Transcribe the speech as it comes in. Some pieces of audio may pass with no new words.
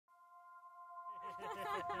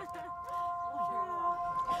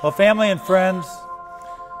Well, family and friends,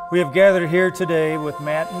 we have gathered here today with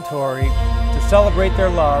Matt and Torrie to celebrate their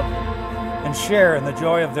love and share in the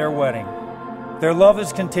joy of their wedding. Their love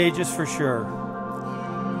is contagious for sure.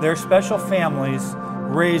 Their special families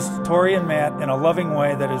raised Torrie and Matt in a loving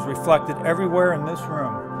way that is reflected everywhere in this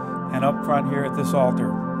room and up front here at this altar.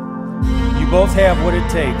 You both have what it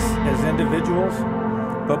takes as individuals,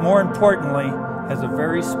 but more importantly, as a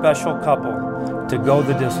very special couple to go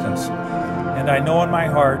the distance. And I know in my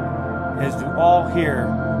heart, as do all here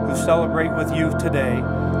who celebrate with you today,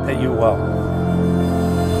 that you will.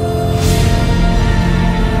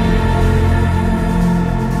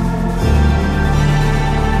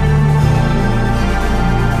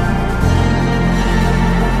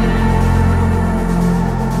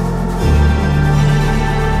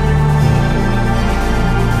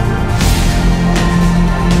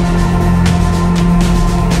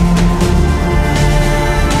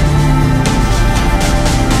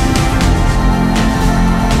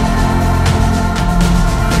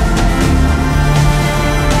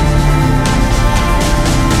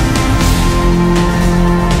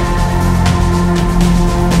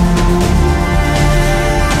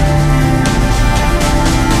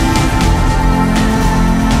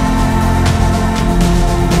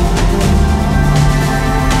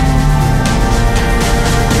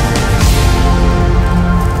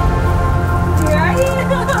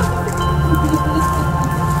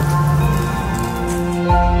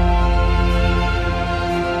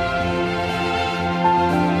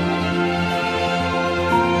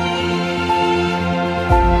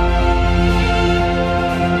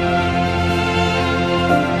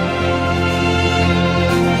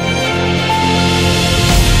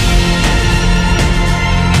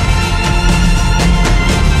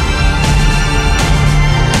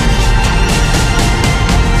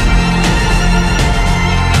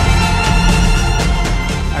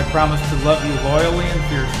 I promise to love you loyally and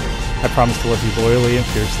fiercely. I promise to love you loyally and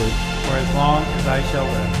fiercely. For as long as I shall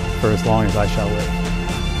live. For as long as I shall live.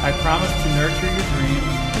 I promise to nurture your dreams.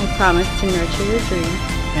 I promise to nurture your dreams.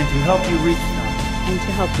 And to help you reach them. And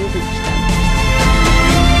to help you reach them.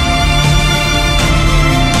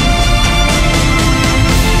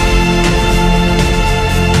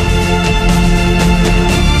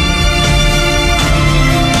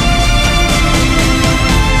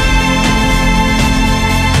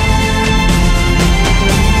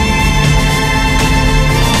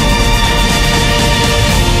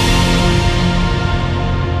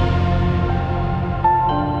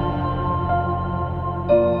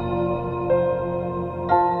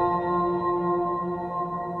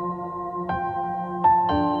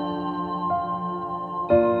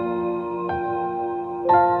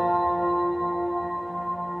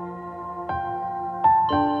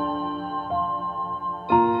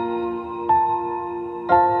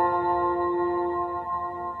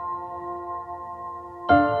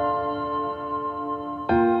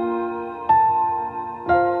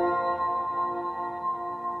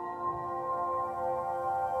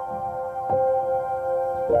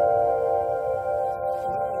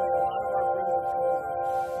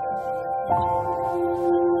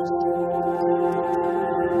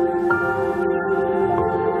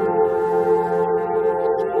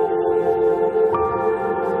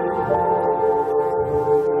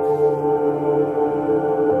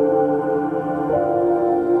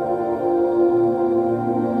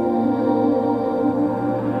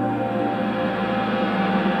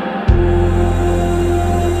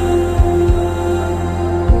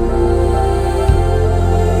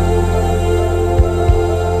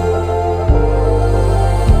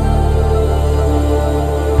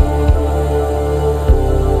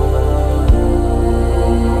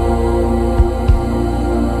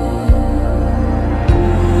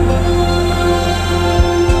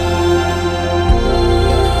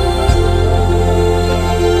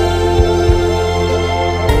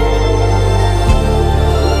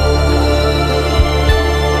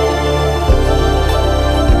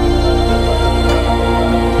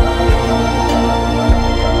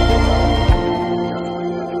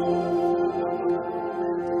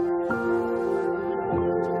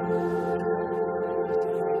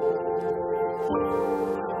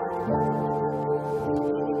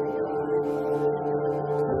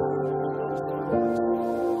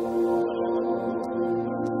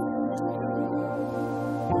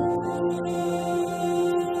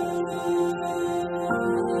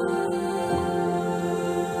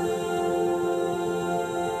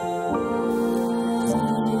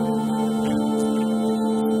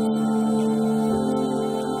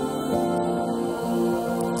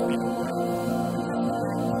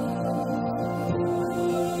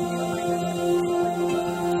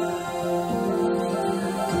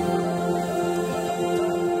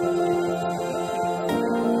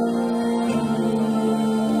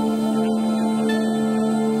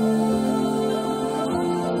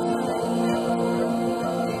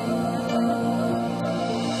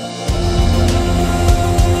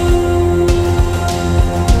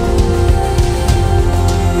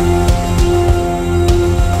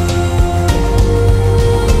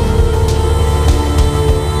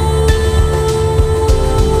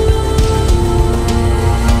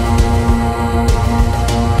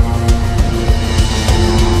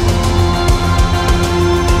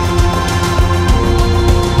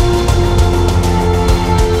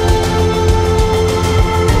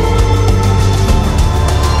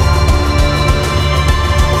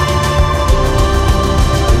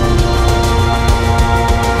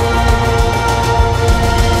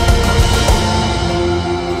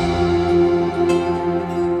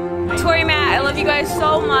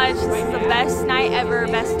 so much. This is the best night ever,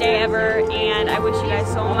 best day ever, and I wish you guys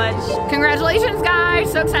so much. Congratulations,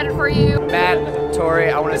 guys. So excited for you. Matt,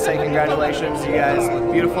 Torrie, I want to say congratulations. You guys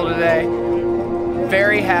look beautiful today.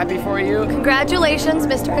 Very happy for you. Congratulations,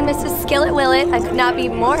 Mr. and Mrs. Skillet Willet. I could not be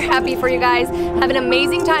more happy for you guys. Have an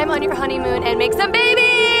amazing time on your honeymoon and make some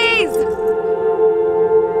babies!